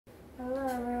Hello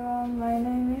everyone, my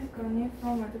name is Connie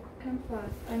from 월드컵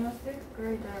campus. I'm a 6th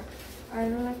grader. I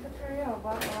would like to tell you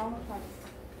about orangutans.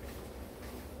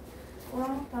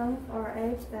 Orangutans are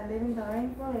apes that live in the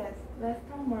rainforest. Let's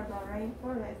talk more about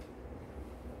rainforest.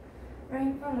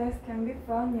 Rainforest can be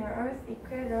found near Earth's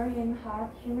equator in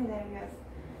hot, humid areas.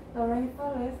 The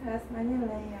rainforest has many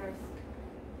layers.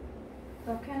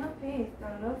 The canopy is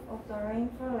the roof of the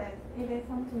rainforest. It is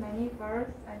home to many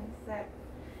birds and insects.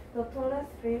 The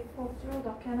tallest trees poke through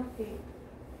the canopy.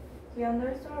 The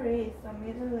understory is the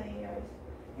middle layers.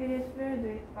 It is filled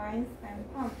with vines and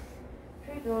palms.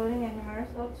 Tree-dwelling animals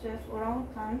such as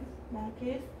orangutans,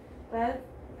 monkeys, bats,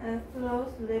 and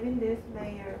sloths live in this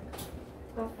layer.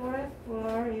 The forest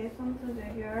floor is home to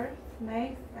jaguars,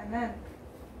 snakes, and ants.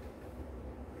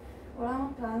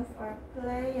 Orangutans are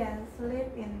play and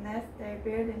sleep in nests they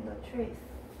build in the trees.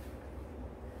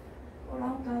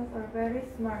 Orangutans are very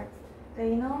smart.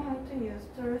 They know how to use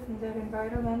tools in their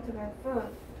environment to get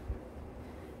food.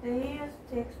 They use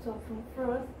sticks to open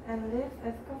fruits and leaves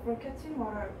as cover for catching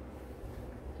water.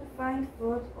 To find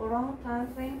food,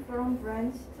 orangutans swing from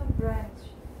branch to branch.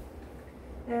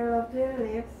 They love their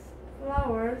leaves,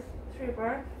 flowers, tree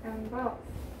bark, and bugs.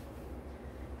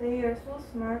 They are so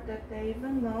smart that they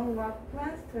even know what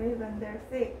plants to eat when they're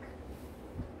sick.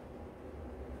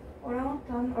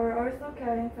 Orangutans are also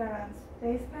caring parents.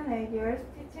 They spend 8 years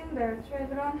teaching their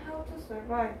children how to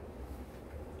survive.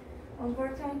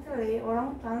 Unfortunately,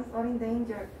 orangutans are in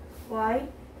danger. Why?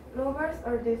 Loggers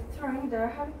are destroying their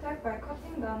habitat by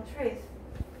cutting down trees.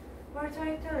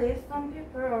 Fortunately, some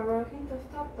people are working to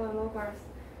stop the loggers.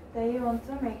 They want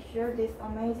to make sure this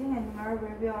amazing animal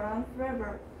will be around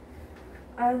forever.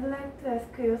 I'd like to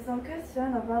ask you some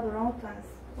questions about orangutans.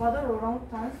 What are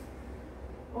orangutans?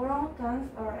 Orangutans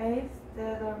are apes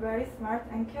that are very smart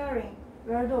and caring.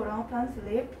 Where do orangutans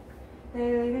live?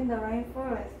 They live in the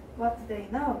rainforest. What do they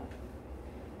know?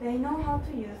 They know how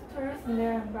to use tools in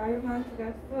their environment to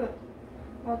get food.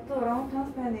 What do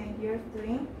orangutans spend 8 years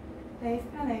doing? They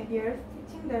spend 8 years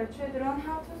teaching their children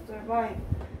how to survive.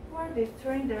 Who are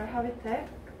destroying their habitat?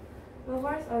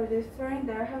 Loggers are destroying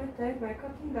their habitat by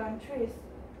cutting down trees.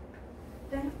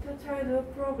 Thanks to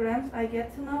childhood programs, I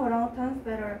get to know orangutans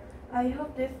better. I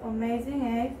hope these amazing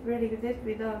apes will exist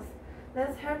with us.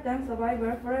 Let's help them survive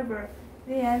forever.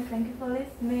 The end. Thank you for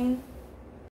listening.